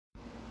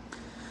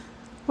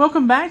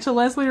Welcome back to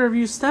Leslie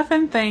Reviews Stuff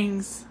and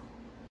Things.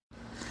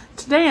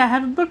 Today I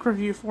have a book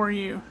review for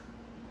you.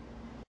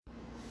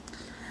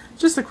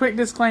 Just a quick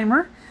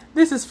disclaimer,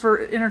 this is for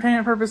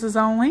entertainment purposes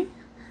only.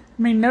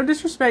 I mean no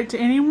disrespect to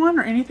anyone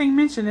or anything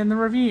mentioned in the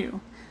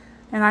review,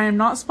 and I am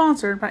not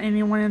sponsored by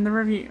anyone in the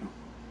review.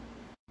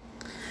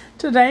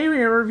 Today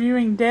we are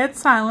reviewing Dead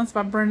Silence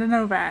by Brenda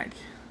Novak.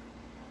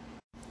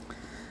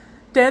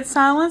 Dead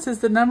Silence is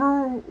the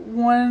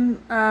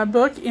 #1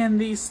 book in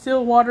the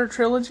Stillwater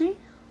trilogy.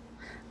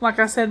 Like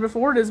I said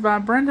before, it is by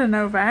Brenda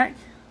Novak.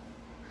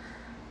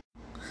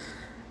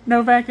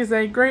 Novak is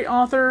a great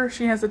author.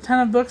 She has a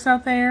ton of books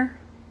out there.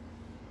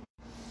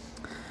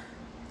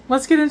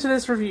 Let's get into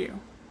this review.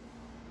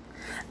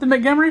 The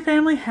Montgomery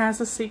family has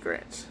a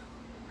secret.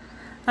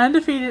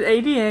 Undefeated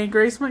ADA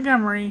Grace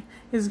Montgomery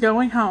is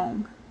going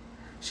home.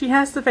 She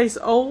has to face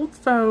old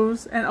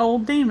foes and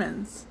old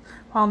demons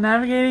while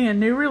navigating a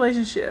new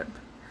relationship.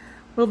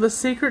 Will the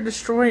secret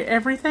destroy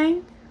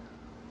everything?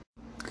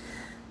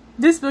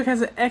 This book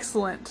has an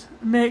excellent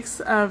mix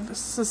of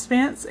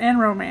suspense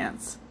and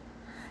romance.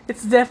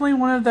 It's definitely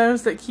one of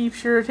those that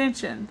keeps your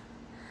attention.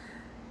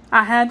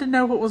 I had to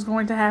know what was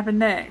going to happen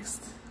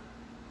next.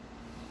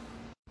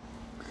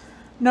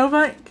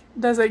 Novak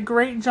does a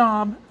great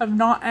job of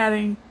not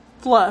adding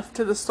fluff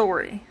to the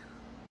story.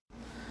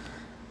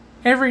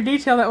 Every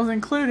detail that was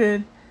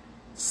included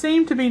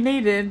seemed to be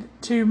needed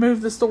to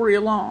move the story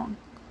along.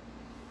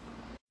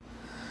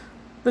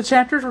 The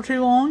chapters were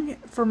too long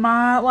for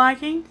my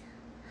liking,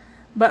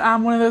 but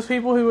I'm one of those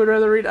people who would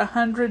rather read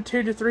 100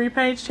 2 to 3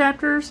 page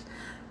chapters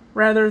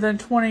rather than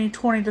 20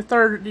 to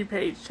 30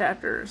 page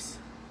chapters.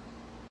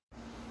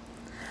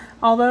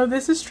 Although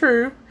this is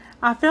true,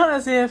 I felt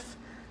as if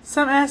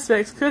some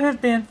aspects could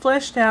have been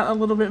fleshed out a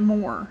little bit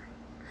more.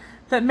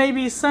 That may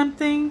be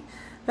something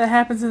that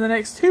happens in the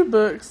next 2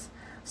 books,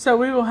 so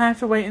we will have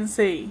to wait and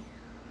see.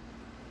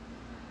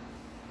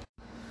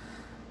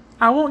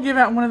 I won't give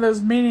out one of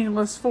those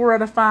meaningless 4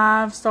 out of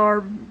 5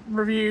 star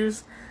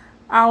reviews.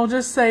 I'll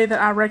just say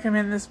that I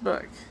recommend this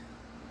book.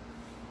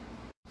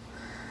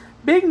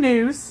 Big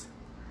news!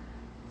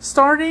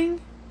 Starting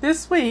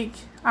this week,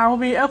 I will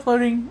be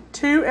uploading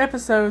 2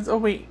 episodes a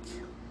week.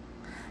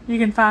 You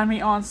can find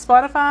me on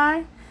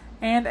Spotify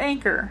and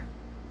Anchor.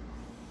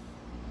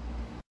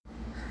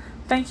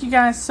 Thank you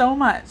guys so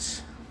much.